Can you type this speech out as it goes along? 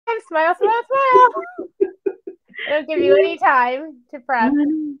Smile, smile, smile. I don't give you any time to prep.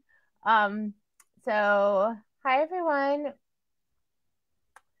 So hi everyone.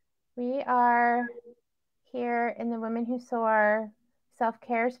 We are here in the Women Who Soar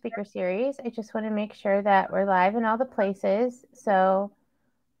Self-Care Speaker Series. I just want to make sure that we're live in all the places. So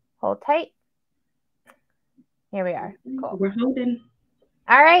hold tight. Here we are. Cool. We're holding.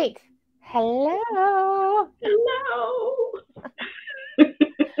 All right. Hello. Hello.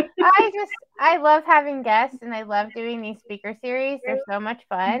 I love having guests and I love doing these speaker series. They're so much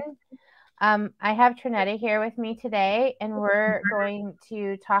fun. I have Trinetta here with me today, and we're going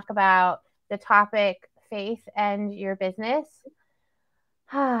to talk about the topic faith and your business.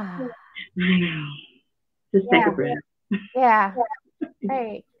 I know. Just take a breath. Yeah.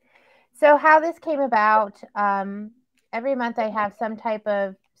 Right. So how this came about, every month I have some type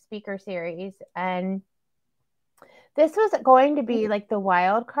of speaker series, and this was going to be like the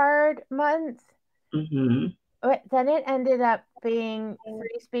wild card month. Mm-hmm. But then it ended up being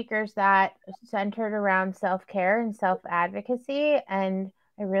 3 speakers that centered around self-care and self-advocacy. And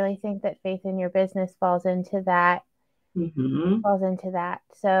I really think that faith in your business falls into that. Mm-hmm.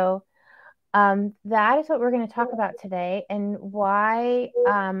 So that is what we're going to talk about today, and why,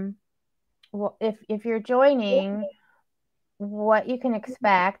 well, if you're joining, what you can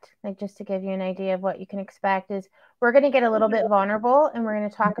expect, like just to give you an idea of what you can expect, is we're going to get a little bit vulnerable, and we're going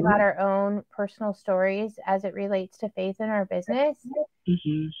to talk about our own personal stories as it relates to faith in our business.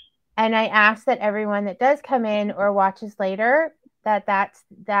 Mm-hmm. And I ask that everyone that does come in or watches later, that's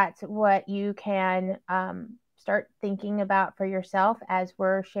what you can start thinking about for yourself as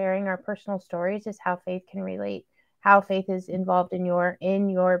we're sharing our personal stories, is how faith can relate, how faith is involved in your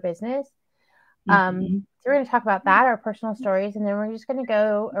business. So we're going to talk about that, our personal stories, and then we're just going to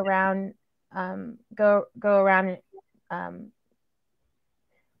go around. I'm going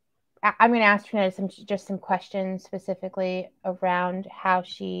to ask Trinetta some questions specifically around how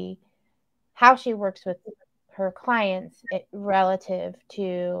she works with her clients relative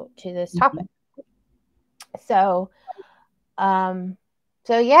to this topic. So, so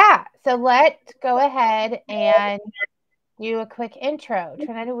let's go ahead and do a quick intro.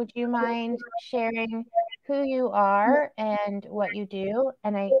 Trinetta, would you mind sharing who you are and what you do?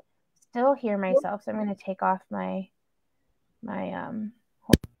 And I still hear myself, so I'm going to take off my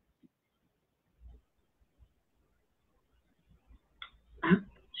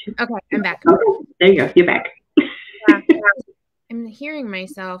Okay, I'm back. There you go. You're back. I'm hearing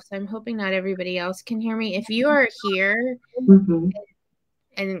myself, so I'm hoping not everybody else can hear me. If you are here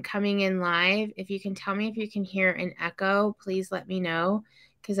and coming in live, if you can tell me if you can hear an echo, please let me know,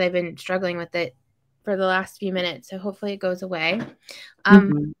 because I've been struggling with it for the last few minutes, so hopefully it goes away.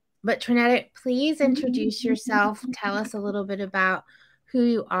 But Trinetta, please introduce yourself. Tell us a little bit about who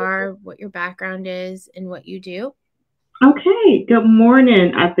you are, what your background is, and what you do. Okay. Good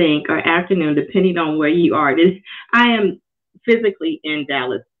morning, I think, or afternoon, depending on where you are. I am physically in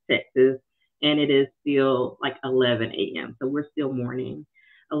Dallas, Texas, and it is still like 11 a.m. So we're still morning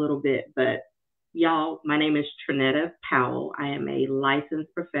a little bit. But y'all, my name is Trinetta Powell. I am a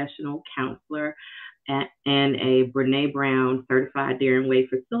licensed professional counselor and a Brene Brown certified Darren Way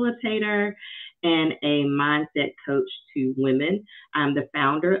facilitator and a mindset coach to women. I'm the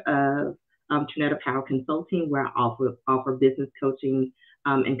founder of Trinetta Powell Consulting, where I offer business coaching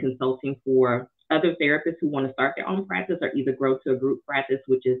and consulting for other therapists who want to start their own practice or either grow to a group practice,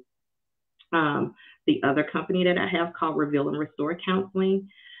 which is the other company that I have called Reveal and Restore Counseling.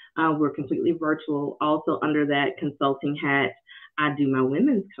 We're completely virtual. Also, under that consulting hat, I do my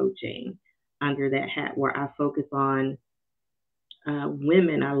women's coaching under that hat, where I focus on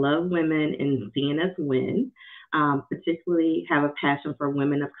women. I love women and seeing us win. Particularly have a passion for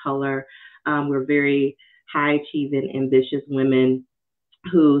women of color. We're very high achieving, ambitious women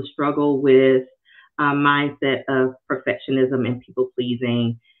who struggle with a mindset of perfectionism and people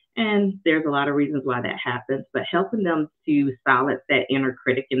pleasing. And there's a lot of reasons why that happens, but helping them to silence that inner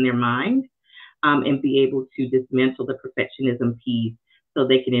critic in their mind and be able to dismantle the perfectionism piece so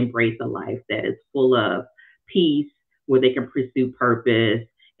they can embrace a life that is full of peace, where they can pursue purpose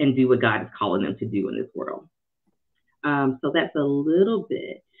and do what God is calling them to do in this world. So that's a little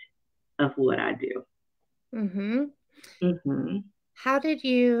bit of what I do. How did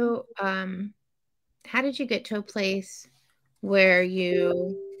you get to a place where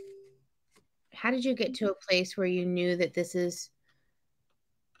you knew that this is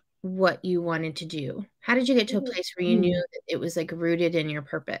what you wanted to do? How did you get to a place where you knew that it was like rooted in your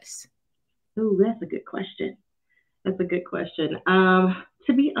purpose? Oh, that's a good question.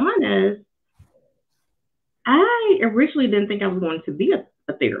 To be honest, I originally didn't think I was going to be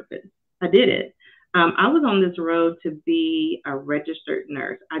a therapist. I did it. I was on this road to be a registered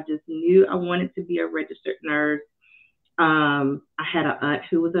nurse. I just knew I wanted to be a registered nurse. I had an aunt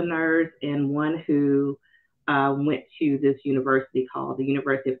who was a nurse and one who went to this university called the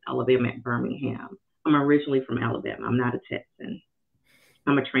University of Alabama at Birmingham. I'm originally from Alabama. I'm not a Texan.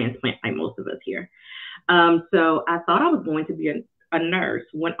 I'm a transplant like most of us here. So I thought I was going to be a nurse.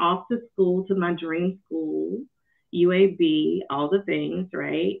 Went off to school, to my dream school, UAB, all the things,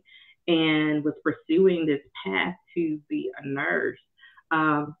 right? And was pursuing this path to be a nurse.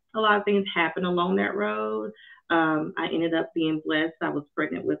 A lot of things happened along that road. I ended up being blessed. I was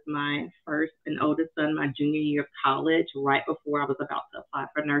pregnant with my first and oldest son my junior year of college, right before I was about to apply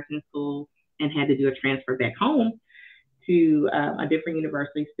for nursing school and had to do a transfer back home to a different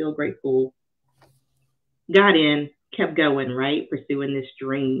university, still great school. Got in, kept going, right, pursuing this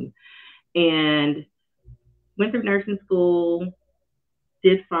dream, and went through nursing school,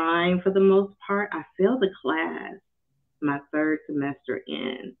 did fine for the most part. I failed the class my third semester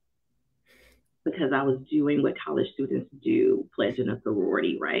in because I was doing what college students do, pledging a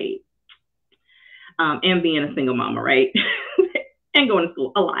sorority, right? And being a single mama, right? And going to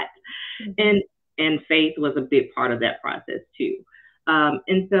school a lot. Mm-hmm. And faith was a big part of that process too.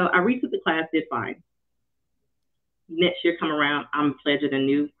 And so I retook the class, did fine. Next year come around, I'm pledging a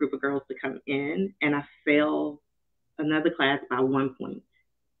new group of girls to come in, and I failed another class by 1 point.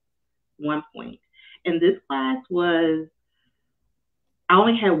 1 point. And this class was, I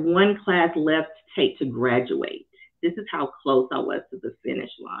only had one class left to take to graduate. This is how close I was to the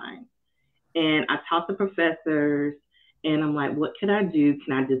finish line. And I talked to professors, and I'm like, what can I do?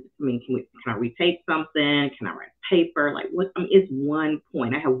 Can I just, can I retake something? Can I write a paper? Like, what? It's 1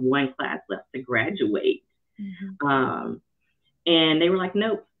 point. I have one class left to graduate. Mm-hmm. And they were like,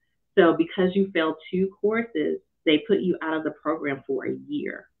 nope. So because you failed 2 courses, they put you out of the program for a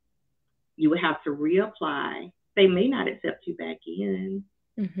year. You would have to reapply. They may not accept you back in.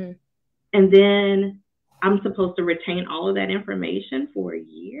 Mm-hmm. And then I'm supposed to retain all of that information for a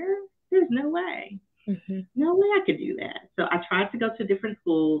year? There's no way. Mm-hmm. No way I could do that. So I tried to go to different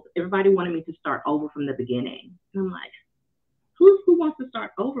schools. Everybody wanted me to start over from the beginning. And I'm like, who wants to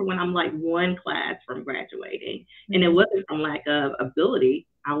start over when I'm like one class from graduating? Mm-hmm. And it wasn't from lack of ability.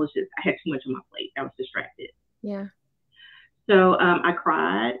 I had too much on my plate. I was distracted. Yeah. So I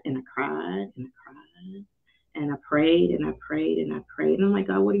cried and I cried and I cried. And I prayed and I prayed and I prayed. And I'm like,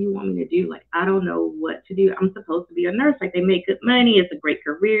 God, what do you want me to do? Like, I don't know what to do. I'm supposed to be a nurse. Like, they make good money. It's a great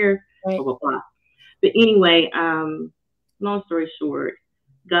career. Right. Blah, blah, blah. But anyway, long story short,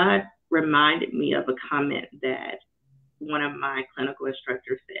 God reminded me of a comment that one of my clinical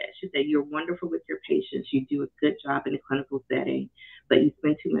instructors said. She said, you're wonderful with your patients. You do a good job in a clinical setting, but you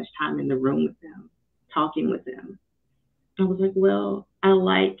spend too much time in the room with them, talking with them. I was like, well, I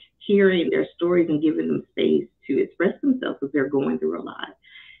like hearing their stories and giving them space to express themselves because they're going through a lot.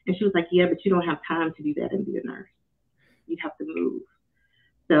 And she was like, yeah, but you don't have time to do that and be a nurse. You have to move.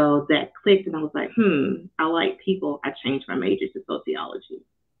 So that clicked, and I was like, I like people. I changed my major to sociology,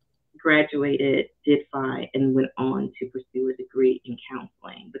 graduated, did fine, and went on to pursue a degree in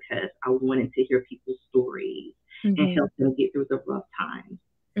counseling because I wanted to hear people's stories mm-hmm. and help them get through the rough times.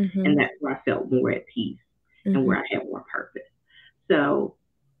 Mm-hmm. And that's where I felt more at peace mm-hmm. and where I had more purpose. So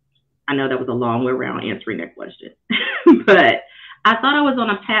I know that was a long way around answering that question, but I thought I was on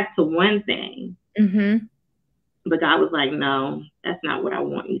a path to one thing. Mm-hmm. But God was like, no, that's not what I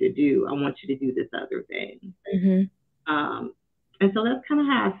want you to do. I want you to do this other thing. Mm-hmm. And so that's kind of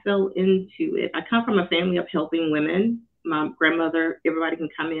how I fell into it. I come from a family of helping women. My grandmother, everybody can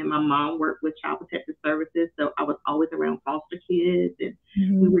come in. My mom worked with Child Protective Services. So I was always around foster kids. And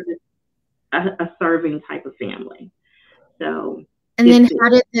mm-hmm. we were just a serving type of family. So. And then how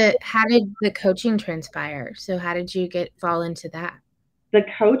did the coaching transpire? So how did you fall into that? The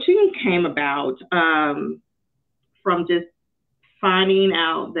coaching came about from just finding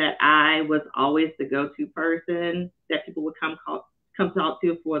out that I was always the go-to person that people would come talk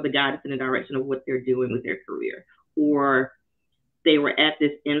to for the guidance and the direction of what they're doing with their career, or they were at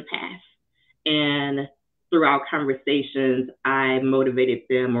this impasse. And through our conversations, I motivated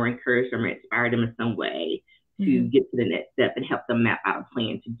them or encouraged them or inspired them in some way to mm-hmm. get to the next step and help them map out a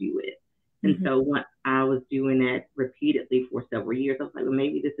plan to do it. And mm-hmm. so once I was doing that repeatedly for several years, I was like, well,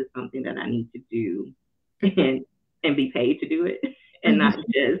 maybe this is something that I need to do mm-hmm. and be paid to do it and mm-hmm. not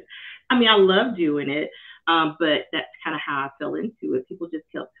just, I love doing it. But that's kind of how I fell into it. People just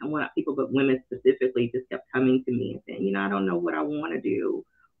kept coming, people, but women specifically just kept coming to me and saying, I don't know what I want to do.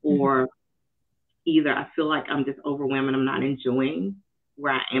 Or either I feel like I'm just overwhelmed and I'm not enjoying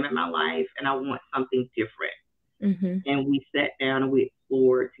where I am in my life and I want something different. Mm-hmm. And we sat down and we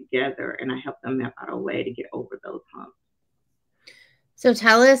forward together, and I help them map out a way to get over those humps. So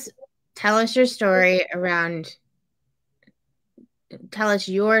tell us your story around. Tell us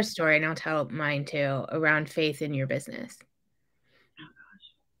your story, and I'll tell mine too, around faith in your business.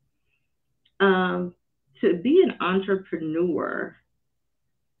 To be an entrepreneur,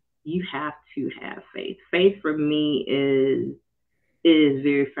 you have to have faith. Faith for me is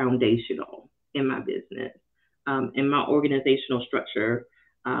very foundational in my business, in my organizational structure.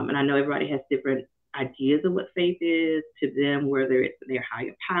 And I know everybody has different ideas of what faith is to them, whether it's their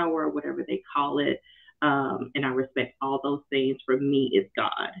higher power, whatever they call it. And I respect all those things. For me, it's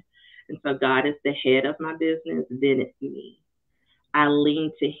God. And so God is the head of my business, then it's me. I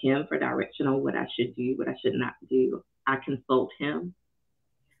lean to him for direction on what I should do, what I should not do. I consult him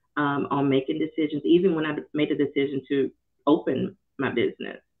on making decisions. Even when I made a decision to open my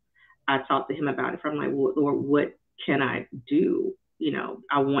business, I talked to him about it. From like, Lord, what can I do? You know,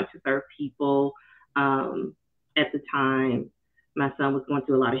 I want to serve people. At the time, my son was going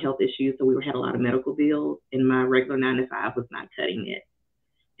through a lot of health issues, so we had a lot of medical bills, and my regular 9 to 5 was not cutting it.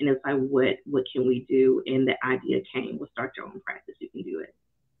 And it's like, what can we do? And the idea came, well, start your own practice. You can do it.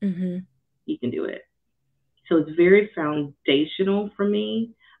 Mm-hmm. You can do it. So it's very foundational for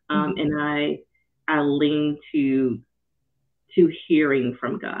me. And I lean to hearing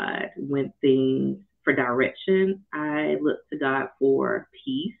from God when things, for direction. I look to God for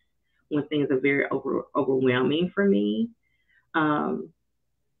peace when things are very overwhelming for me.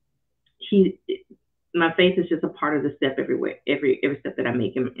 My faith is just a part of the step everywhere, every step that I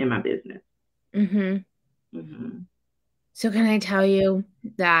make in my business. Mm-hmm. Mm-hmm. So can I tell you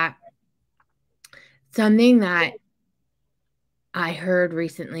that something that I heard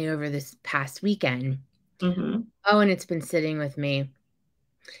recently over this past weekend, mm-hmm. and it's been sitting with me,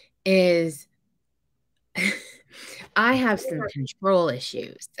 is I have some control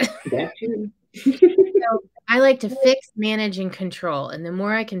issues. That's true. So I like to fix, manage, and control. And the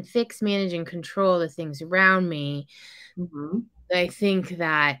more I can fix, manage, and control the things around me, mm-hmm. I think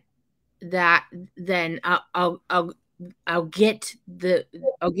that then I'll get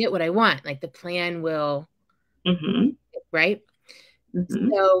what I want. Like the plan will, mm-hmm. right? Mm-hmm.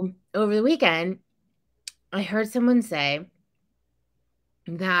 So over the weekend, I heard someone say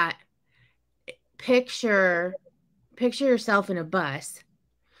that picture yourself in a bus,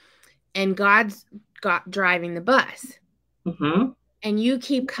 and God's driving the bus. Mm-hmm. And you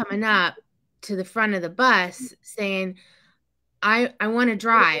keep coming up to the front of the bus saying, I want to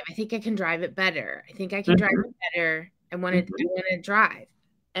drive. I think I can drive it better. I think I can drive it better. I want to drive.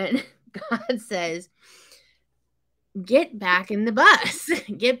 And God says, get back in the bus.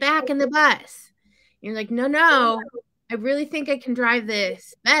 Get back in the bus. You're like, no, I really think I can drive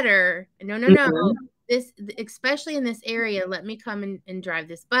this better. No. This, especially in this area, let me come and drive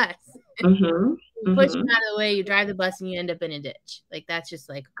this bus. Mm-hmm. You push them out of the way, you drive the bus, and you end up in a ditch. Like, that's just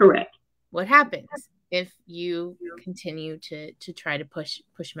like correct. What happens if you continue to try to push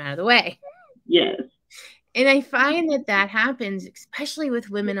them out of the way? Yes. And I find that happens, especially with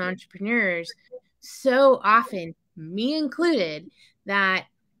women entrepreneurs, so often, me included, that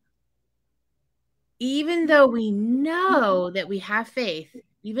even though we know that we have faith,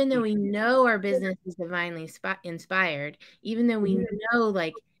 even though we know our business is divinely inspired, even though we know,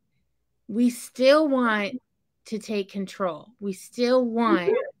 like, we still want to take control. We still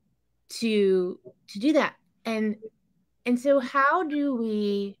want to do that. And so how do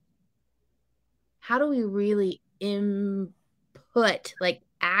we really input, like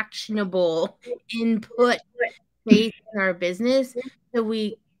actionable input, faith in our business so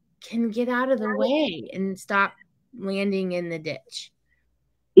we can get out of the way and stop landing in the ditch?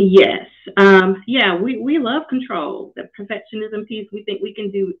 Yes. Yeah, we love control, the perfectionism piece. We think we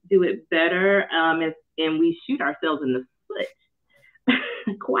can do it better. And we shoot ourselves in the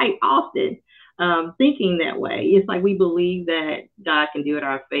foot quite often, thinking that way. It's like we believe that God can do it.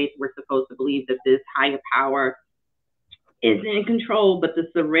 Our faith, we're supposed to believe that this higher power is in control, but the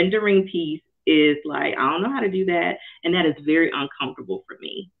surrendering piece is like, I don't know how to do that. And that is very uncomfortable for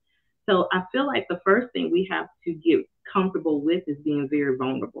me. So I feel like the first thing we have to get comfortable with is being very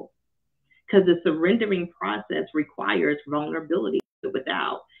vulnerable, because the surrendering process requires vulnerability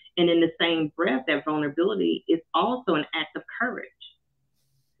without. And in the same breath, that vulnerability is also an act of courage.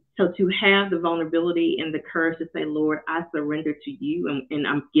 So to have the vulnerability and the courage to say, Lord, I surrender to you, and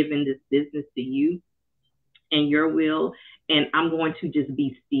I'm giving this business to you and your will, and I'm going to just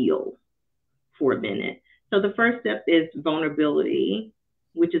be still for a minute. So the first step is vulnerability,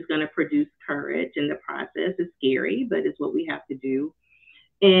 which is going to produce courage in the process. It's scary, but it's what we have to do.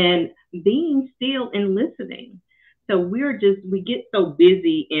 And being still and listening. So we get so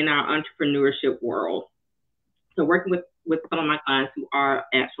busy in our entrepreneurship world. So working with some of my clients who are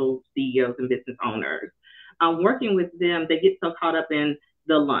actual CEOs and business owners, working with them, they get so caught up in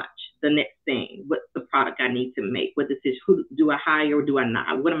the lunch, the next thing, what's the product I need to make, what decision, who do I hire or do I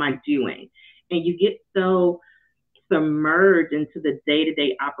not, what am I doing? And you get so submerged into the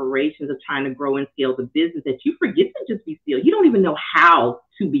day-to-day operations of trying to grow and scale the business that you forget to just be still. You don't even know how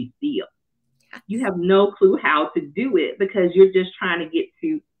to be still. You have no clue how to do it because you're just trying to get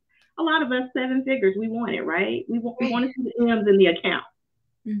to, a lot of us, 7 figures. We want it, right? We want to see the M's in the account.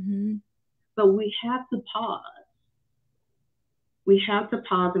 Mm-hmm. But we have to pause. We have to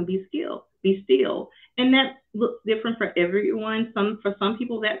pause and be still. And that looks different for everyone. For some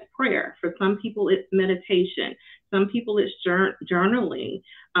people, that's prayer. For some people, it's meditation. Some people, it's journaling.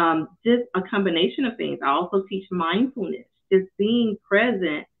 Just a combination of things. I also teach mindfulness, just being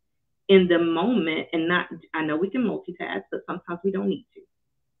present in the moment and not, I know we can multitask, but sometimes we don't need to.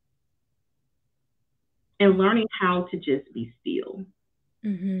 And learning how to just be still,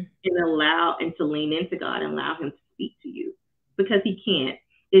 mm-hmm. and to lean into God and allow him to speak to you, because he can't.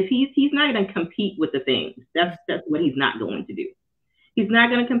 If he's not going to compete with the things, that's what he's not going to do. He's not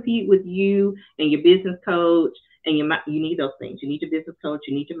going to compete with you and your business coach, and you need those things. You need your business coach,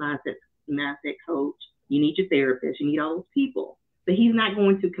 you need your mindset coach, you need your therapist, you need all those people. But he's not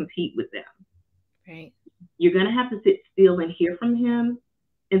going to compete with them. Right. You're going to have to sit still and hear from him,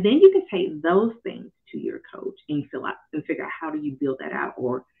 and then you can take those things to your coach and figure out how do you build that out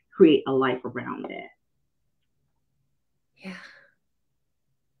or create a life around that. Yeah.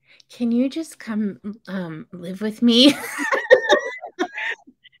 Can you just come live with me?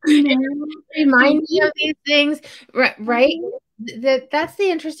 Remind me of these things, right? That's the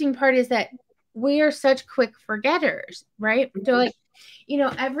interesting part, is that we are such quick forgetters, right? So like,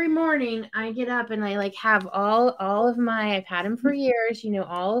 every morning I get up and I have all of my, I've had them for years,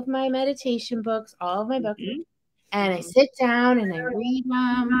 all of my meditation books, all of my books, and I sit down and I read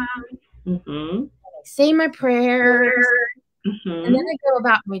them, I say my prayers, and then I go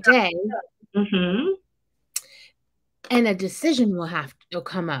about my day, and a decision will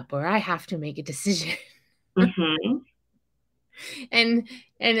come up, or I have to make a decision. And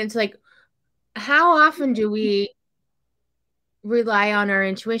it's like, how often do we rely on our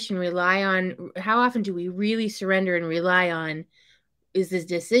intuition, how often do we really surrender and rely on, is this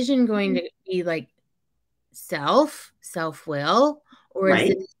decision going to be like self-will, or right.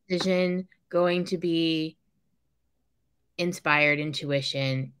 Is the decision going to be inspired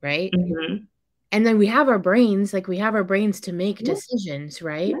intuition, right? And then we have our brains to make decisions,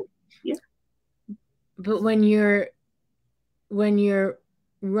 right? Yeah. But when you're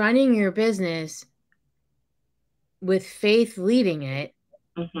running your business with faith leading it,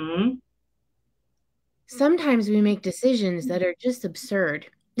 sometimes we make decisions that are just absurd.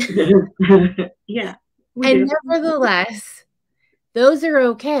 Yeah. And nevertheless, those are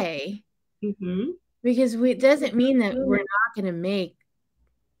okay, because it doesn't mean that we're not going to make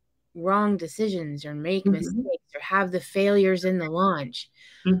wrong decisions or make mistakes or have the failures in the launch.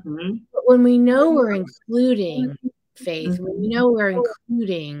 But when we know we're including faith, when we know we're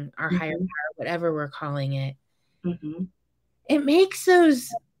including our higher power, whatever we're calling it, it makes those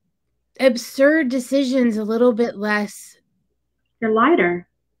absurd decisions a little bit less. They're lighter.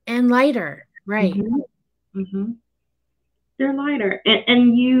 And lighter, right? They're lighter,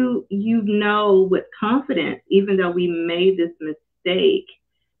 and you with confidence, even though we made this mistake,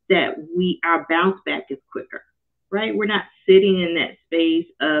 that our bounce back is quicker, right? We're not sitting in that space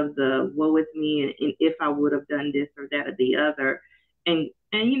of the woe is me and if I would have done this or that or the other, and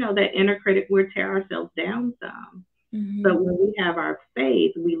that inner critic, we'll tear ourselves down some. But when we have our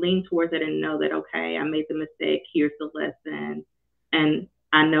faith, we lean towards it and know that, okay, I made the mistake, here's the lesson, and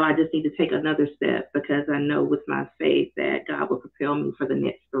I know I just need to take another step, because I know with my faith that God will propel me for the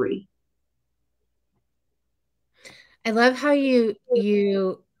next 3. I love how you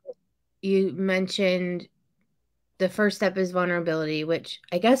mentioned the first step is vulnerability, which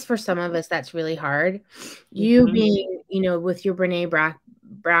I guess for some of us that's really hard. You being, with your Brene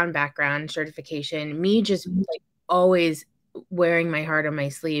Brown background certification, me just always wearing my heart on my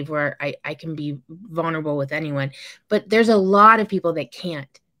sleeve, where I can be vulnerable with anyone. But there's a lot of people that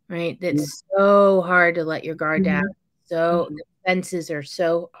can't, right? That's so hard to let your guard down. So the fences are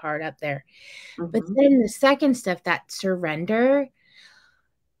so hard up there. But then the second step, that surrender,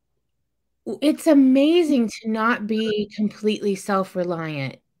 it's amazing to not be completely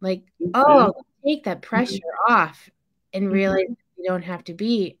self-reliant. Take that pressure off and realize you don't have to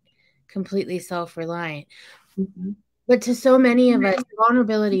be completely self-reliant. But to so many of us,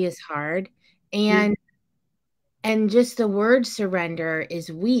 vulnerability is hard. And And just the word surrender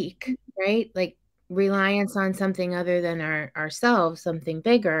is weak, right? Like reliance on something other than ourselves, something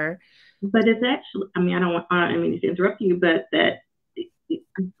bigger. But it's actually, I mean, I mean to interrupt you, but that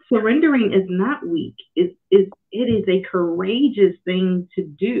surrendering is not weak. It is a courageous thing to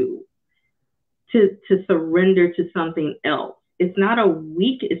do, to surrender to something else. It's not a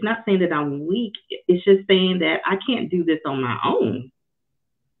weak, it's not saying that I'm weak. It's just saying that I can't do this on my own.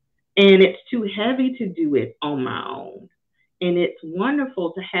 And it's too heavy to do it on my own. And it's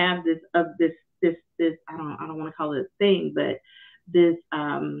wonderful to have this I don't want to call it a thing, but this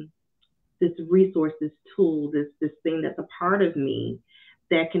this resource, this tool, this thing that's a part of me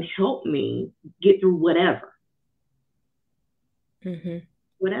that can help me get through whatever. Mm-hmm.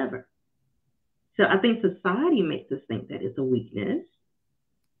 Whatever. So I think society makes us think that it's a weakness.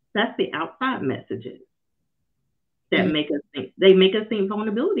 That's the outside messages that make us think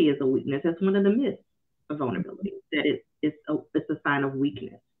vulnerability is a weakness. That's one of the myths of vulnerability, that it's a sign of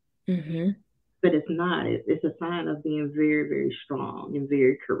weakness. Mm-hmm. But it's not. It's a sign of being very, very strong and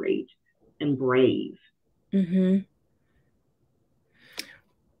very courageous and brave. Mm-hmm.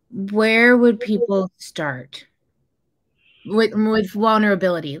 Where would people start with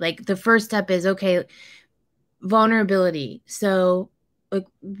vulnerability? Like the first step is, okay, vulnerability. So like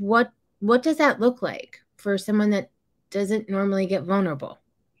what does that look like for someone that doesn't normally get vulnerable?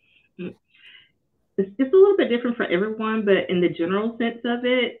 It's a little bit different for everyone, but in the general sense of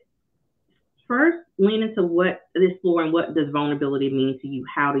it, first lean into what explore and what does vulnerability mean to you?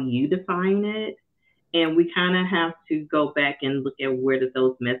 How do you define it? And we kind of have to go back and look at where did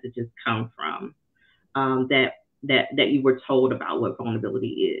those messages come from, that you were told about what vulnerability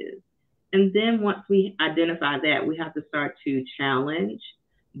is. And then once we identify that, we have to start to challenge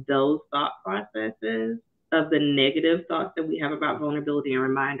those thought processes of the negative thoughts that we have about vulnerability, and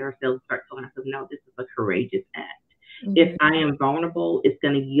remind ourselves, start telling ourselves, no, this is a courageous act. Mm-hmm. If I am vulnerable, it's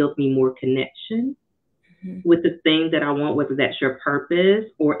going to yield me more connection with the thing that I want, whether that's your purpose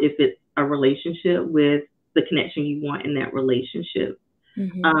or if it's a relationship, with the connection you want in that relationship.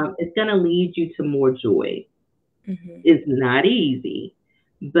 It's going to lead you to more joy. It's not easy,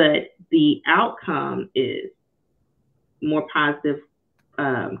 but the outcome is more positive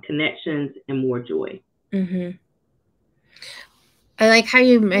connections and more joy. I like how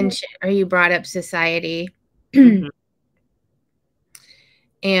you mentioned, or you brought up society.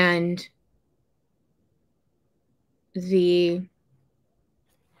 And the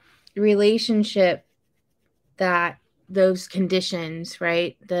relationship that those conditions,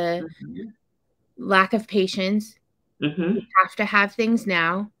 right? The lack of patience. We have to have things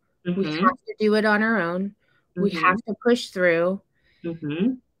now. We have to do it on our own. We have to push through.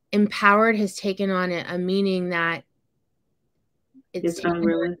 Empowered has taken on a meaning that it's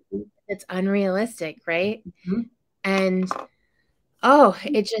unrealistic. It's unrealistic, right? And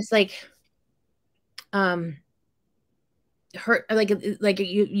it just like hurt, like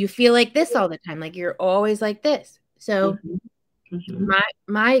you feel like this all the time, like you're always like this. So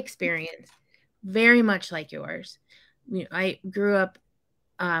my experience, very much like yours. You know, I grew up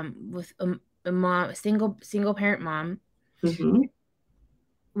with a mom, a single parent mom.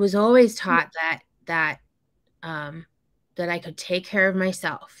 Was always taught that I could take care of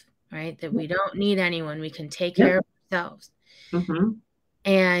myself, right? That we don't need anyone. We can take care of ourselves.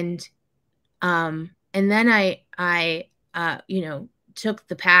 And then I took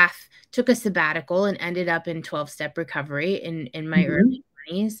a sabbatical and ended up in 12-step recovery in my early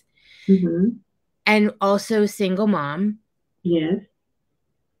 20s. And also single mom. Yes.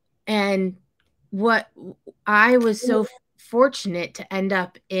 And what I was so fortunate to end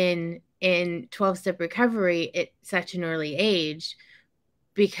up in 12-step recovery at such an early age,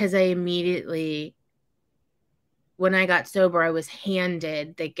 because I immediately, when I got sober, I was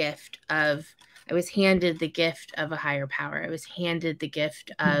handed the gift of a higher power. I was handed the gift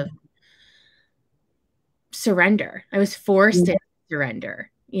of surrender. I was forced to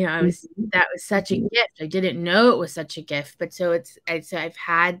surrender. You know, that was such a gift. I didn't know it was such a gift, but so I've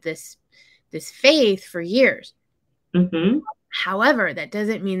had this faith for years. However, that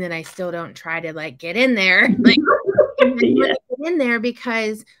doesn't mean that I still don't try to like get in there, like get in there,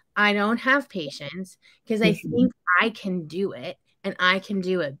 because I don't have patience, because I think I can do it and I can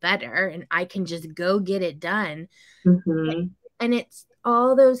do it better and I can just go get it done. And it's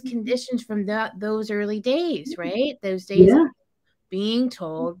all those conditions from those early days, right? Those days of being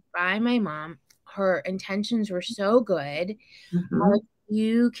told by my mom, her intentions were so good. Like,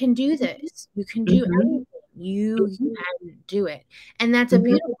 you can do this. You can do anything. You can do it. And that's a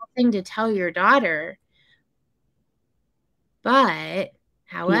beautiful thing to tell your daughter. But,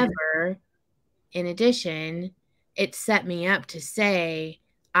 however, in addition, it set me up to say,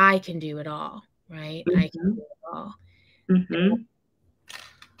 I can do it all, right? I can do it all.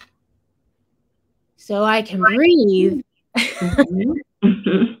 So I can breathe.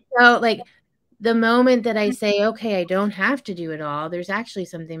 So like the moment that I say, okay, I don't have to do it all, there's actually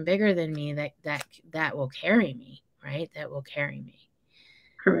something bigger than me that will carry me, right? That will carry me.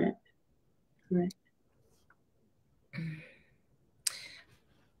 Correct.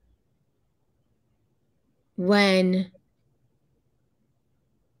 When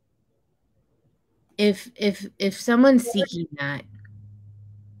if someone's seeking that,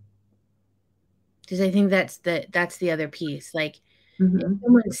 because I think that's the other piece. Like if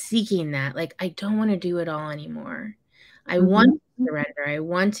someone's seeking that, like, I don't want to do it all anymore. I want to surrender. I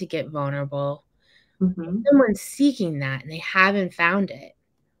want to get vulnerable. If someone's seeking that and they haven't found it,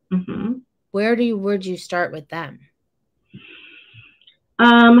 where'd you start with them?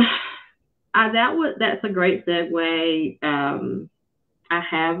 That's a great segue. I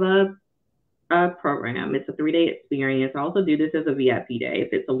have a program. It's a 3-day experience. I also do this as a VIP day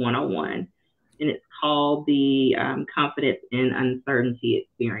if it's a one-on-one, and it's called the Confidence in Uncertainty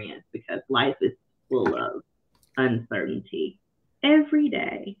Experience, because life is full of uncertainty every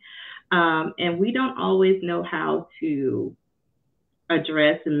day, and we don't always know how to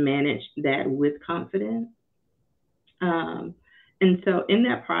address and manage that with confidence. And so in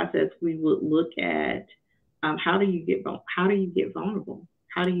that process, we would look at how do you get vulnerable?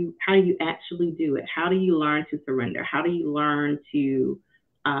 How do you actually do it? How do you learn to surrender? How do you learn to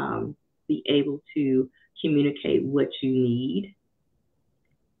be able to communicate what you need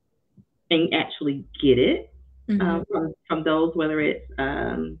and actually get it from those, whether it's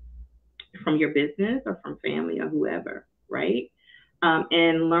from your business or from family or whoever, right?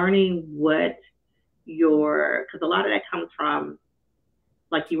 And learning what because a lot of that comes from,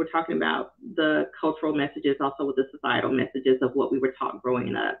 like you were talking about, the cultural messages, also with the societal messages of what we were taught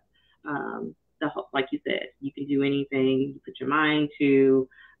growing up. Like you said, you can do anything you put your mind to,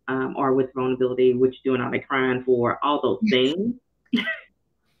 or with vulnerability, what you're doing all that crying for, all those things.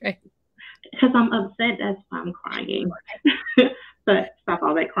 Because I'm upset, that's why I'm crying. But stop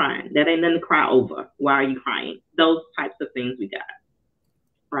all that crying. That ain't nothing to cry over. Why are you crying? Those types of things we got,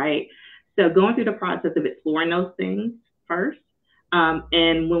 right? So going through the process of exploring those things first.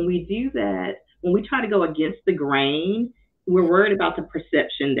 And when we do that, when we try to go against the grain, we're worried about the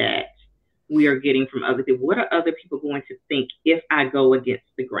perception that we are getting from other people. What are other people going to think if I go against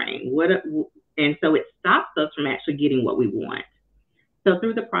the grain? And so it stops us from actually getting what we want. So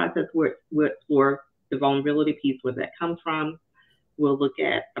through the process, we'll explore the vulnerability piece, where that comes from. We'll look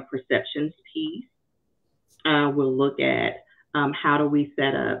at a perceptions piece. We'll look at how do we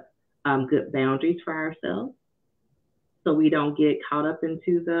set up good boundaries for ourselves, so we don't get caught up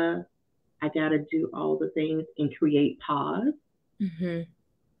into the I got to do all the things, and create pause.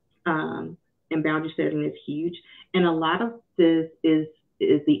 And boundary setting is huge. And a lot of this is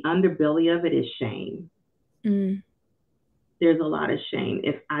the underbelly of it is shame. There's a lot of shame.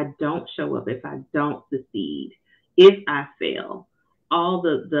 If I don't show up, if I don't succeed, if I fail, all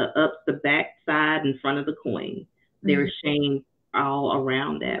the ups, the backside, in front of the coin, there's shame all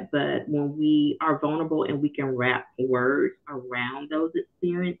around that. But when we are vulnerable and we can wrap words around those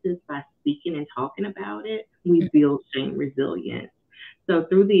experiences by speaking and talking about it, we build shame resilience. So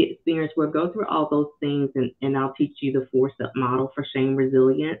through the experience, we'll go through all those things, and I'll teach you the 4-step model for shame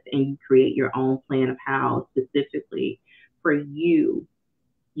resilience, and you create your own plan of how specifically for you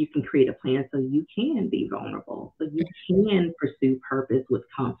can create a plan so you can be vulnerable, so you can pursue purpose with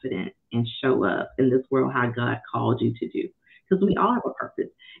confidence and show up in this world how God called you to do. Because we all have a purpose.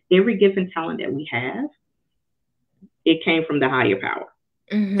 Every gift and talent that we have, it came from the higher power.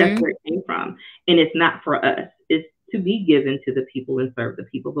 That's where it came from. And it's not for us. It's to be given to the people and serve the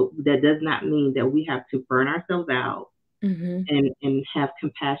people. But that does not mean that we have to burn ourselves out and have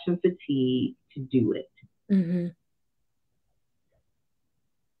compassion fatigue to do it.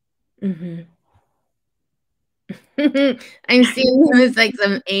 I'm seeing there's like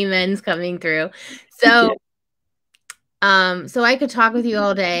some amens coming through. So so I could talk with you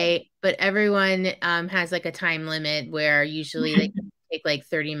all day, but everyone has like a time limit where usually they take like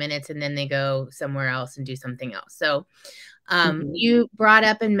 30 minutes and then they go somewhere else and do something else. So you brought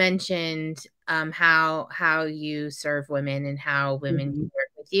up and mentioned how you serve women and how women can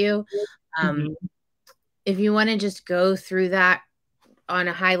work with you. If you want to just go through that on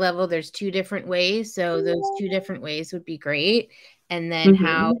a high level, there's 2 different ways. So those 2 different ways would be great. And then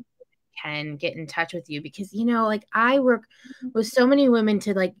how can get in touch with you, because, like I work with so many women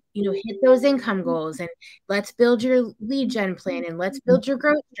to hit those income goals, and let's build your lead gen plan, and let's build your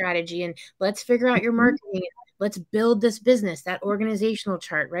growth strategy, and let's figure out your marketing. let's build this business, that organizational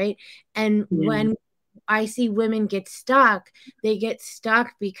chart, right? And when I see women get stuck, they get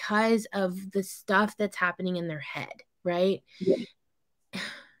stuck because of the stuff that's happening in their head, right?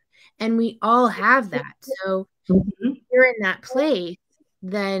 And we all have that. So if you're in that place,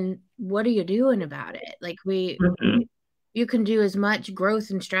 then what are you doing about it? Like you can do as much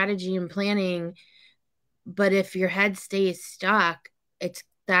growth and strategy and planning, but if your head stays stuck, it's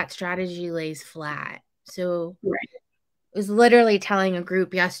that strategy lays flat. So I was literally telling a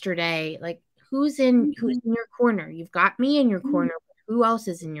group yesterday, like, who's in your corner? You've got me in your corner. Who else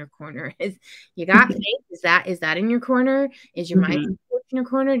is in your corner? You got faith? Is that in your corner? Is your mindset coach in your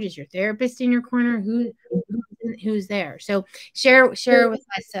corner? Is your therapist in your corner? Who's there? So share with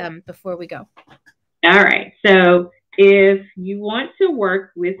us before we go. All right. So if you want to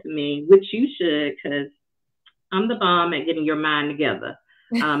work with me, which you should, because I'm the bomb at getting your mind together.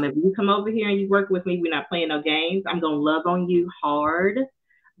 If you come over here and you work with me, we're not playing no games. I'm going to love on you hard,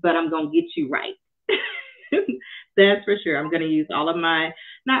 but I'm going to get you right. That's for sure. I'm going to use all of my,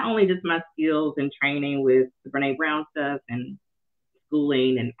 not only just my skills and training with the Brene Brown stuff and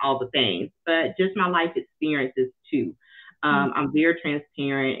schooling and all the things, but just my life experiences too. I'm very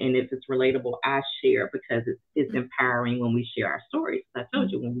transparent, and if it's relatable, I share because it's empowering when we share our stories. I told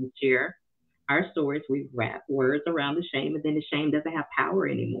you, when we share our stories, we wrap words around the shame, and then the shame doesn't have power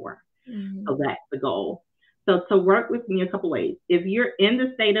anymore. So that's the goal. So to work with me a couple ways. If you're in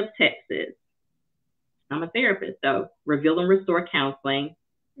the state of Texas, I'm a therapist, so Reveal and Restore Counseling.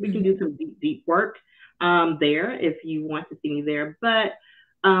 We can do some deep work there if you want to see me there. But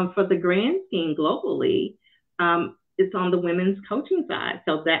for the grand scheme globally, it's on the women's coaching side.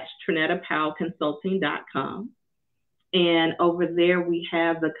 So that's TrinettaPowellConsulting.com. And over there, we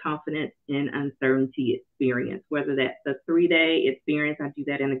have the confidence in uncertainty experience, whether that's a 3-day experience. I do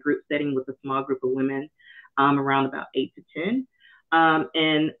that in a group setting with a small group of women, around about 8 to 10.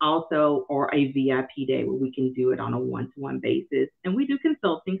 And also, or a VIP day where we can do it on a one-to-one basis. And we do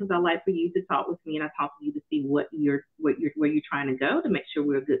consulting because I like for you to talk with me, and I talk to you to see where you're trying to go to make sure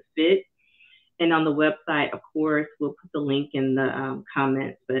we're a good fit. And on the website, of course, we'll put the link in the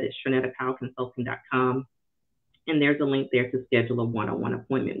comments, but it's TrinettaPowellConsulting.com. And there's a link there to schedule a one-on-one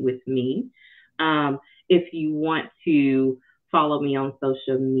appointment with me. If you want to follow me on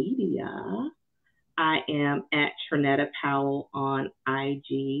social media, I am at Trinetta Powell on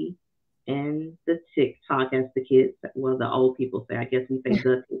IG and the TikTok, as the kids, well, the old people say. I guess we say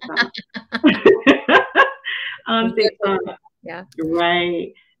the TikTok. On TikTok, yeah,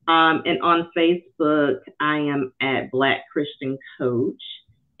 right. And on Facebook, I am at Black Christian Coach.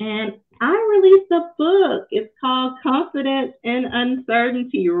 And I released a book. It's called Confidence in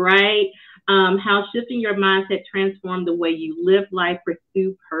Uncertainty, right? How shifting your mindset transform the way you live life,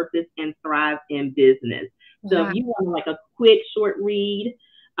 pursue purpose, and thrive in business. So if you want like a quick short read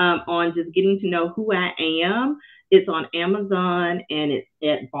on just getting to know who I am, it's on Amazon and it's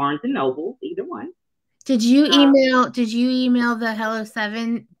at Barnes and Noble, either one. Did you email the Hello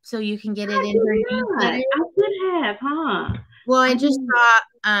 7 so you can get it in your newsletter? I could have, huh? Well, I just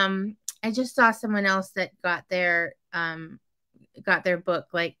saw someone else that got their book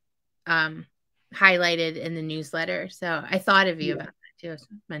like highlighted in the newsletter. So I thought of you about that too. I was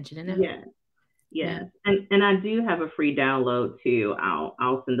mentioning it. Yes. And I do have a free download too.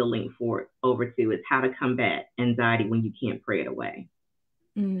 I'll send the link for it over to. It's How to Combat Anxiety When You Can't Pray It Away.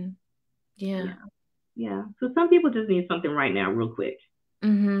 Yeah. So some people just need something right now, real quick.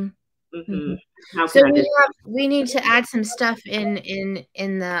 So we need to add some stuff in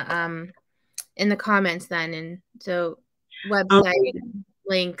the comments then, and so website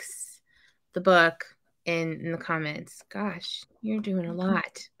links, the book in the comments. Gosh, you're doing a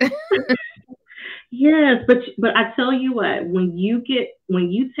lot. Yes, but I tell you what, when you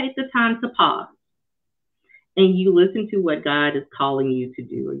take the time to pause and you listen to what God is calling you to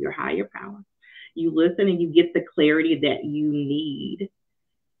do, or your higher power, you listen and you get the clarity that you need.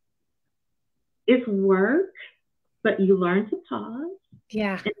 It's work, but you learn to pause.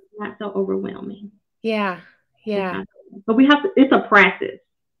 Yeah. It's not so overwhelming. Yeah. But we have to, it's a practice.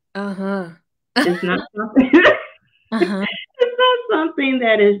 It's not something it's not something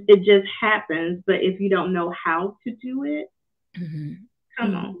that it just happens, but if you don't know how to do it,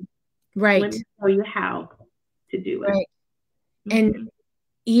 come on. Right. Let me tell you how to do it. Right. And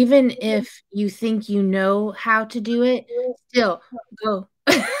even if you think you know how to do it, still go.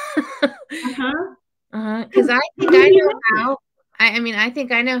 Because I think I know how. I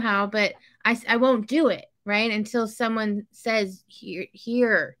think I know how, but I won't do it, right? Until someone says,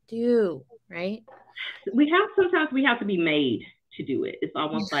 here, do, right? Sometimes we have to be made to do it. It's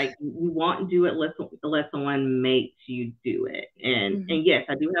almost like you want to do it unless someone makes you do it. And yes,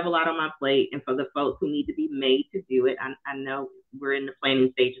 I do have a lot on my plate. And for the folks who need to be made to do it, I know we're in the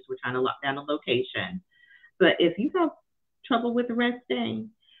planning stages. We're trying to lock down a location. But if you have trouble with resting,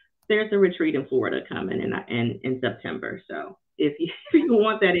 there's a retreat in Florida coming in September. So if you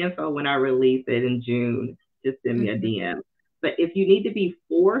want that info when I release it in June, just send me a DM. But if you need to be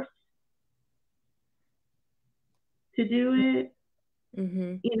forced to do it,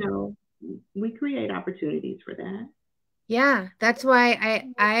 you know, we create opportunities for that. Yeah, that's why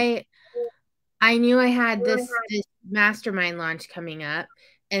I knew I had this mastermind launch coming up.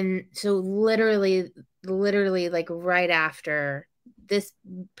 And so literally like right after this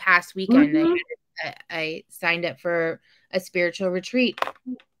past weekend, I signed up for a spiritual retreat.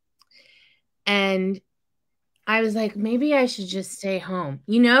 And I was like, maybe I should just stay home.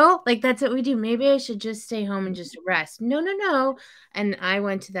 You know, like that's what we do. Maybe I should just stay home and just rest. No. And I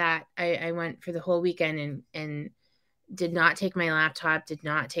went to that. I went for the whole weekend and did not take my laptop, did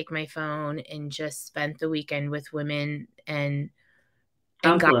not take my phone, and just spent the weekend with women and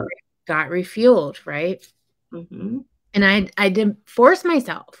got refueled, right? And I did force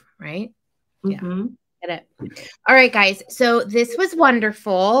myself, right? Yeah. Get it. All right, guys. So this was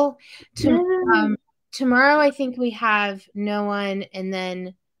wonderful. Tomorrow, I think we have no one, and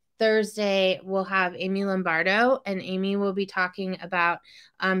then Thursday we'll have Amy Lombardo, and Amy will be talking about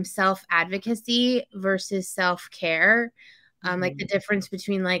self-advocacy versus self-care. Like the difference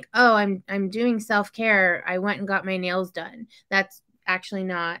between like, oh, I'm doing self-care. I went and got my nails done. That's actually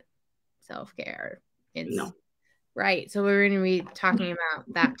not self-care. It's right. So we're going to be talking about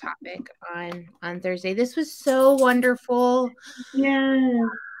that topic on Thursday. This was so wonderful. Yeah.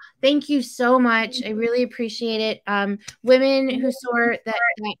 Thank you so much. I really appreciate it. Women who soar that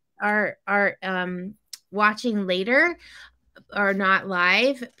are watching later or not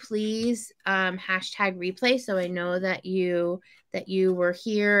live, please hashtag replay so I know that you were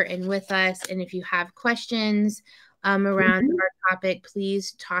here and with us. And if you have questions around our topic,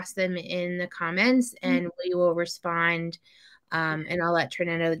 please toss them in the comments and we will respond. And I'll let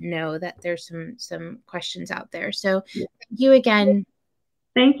Trinetta know that there's some questions out there. So thank you again.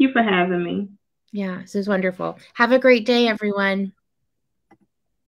 Thank you for having me. Yeah, this is wonderful. Have a great day, everyone.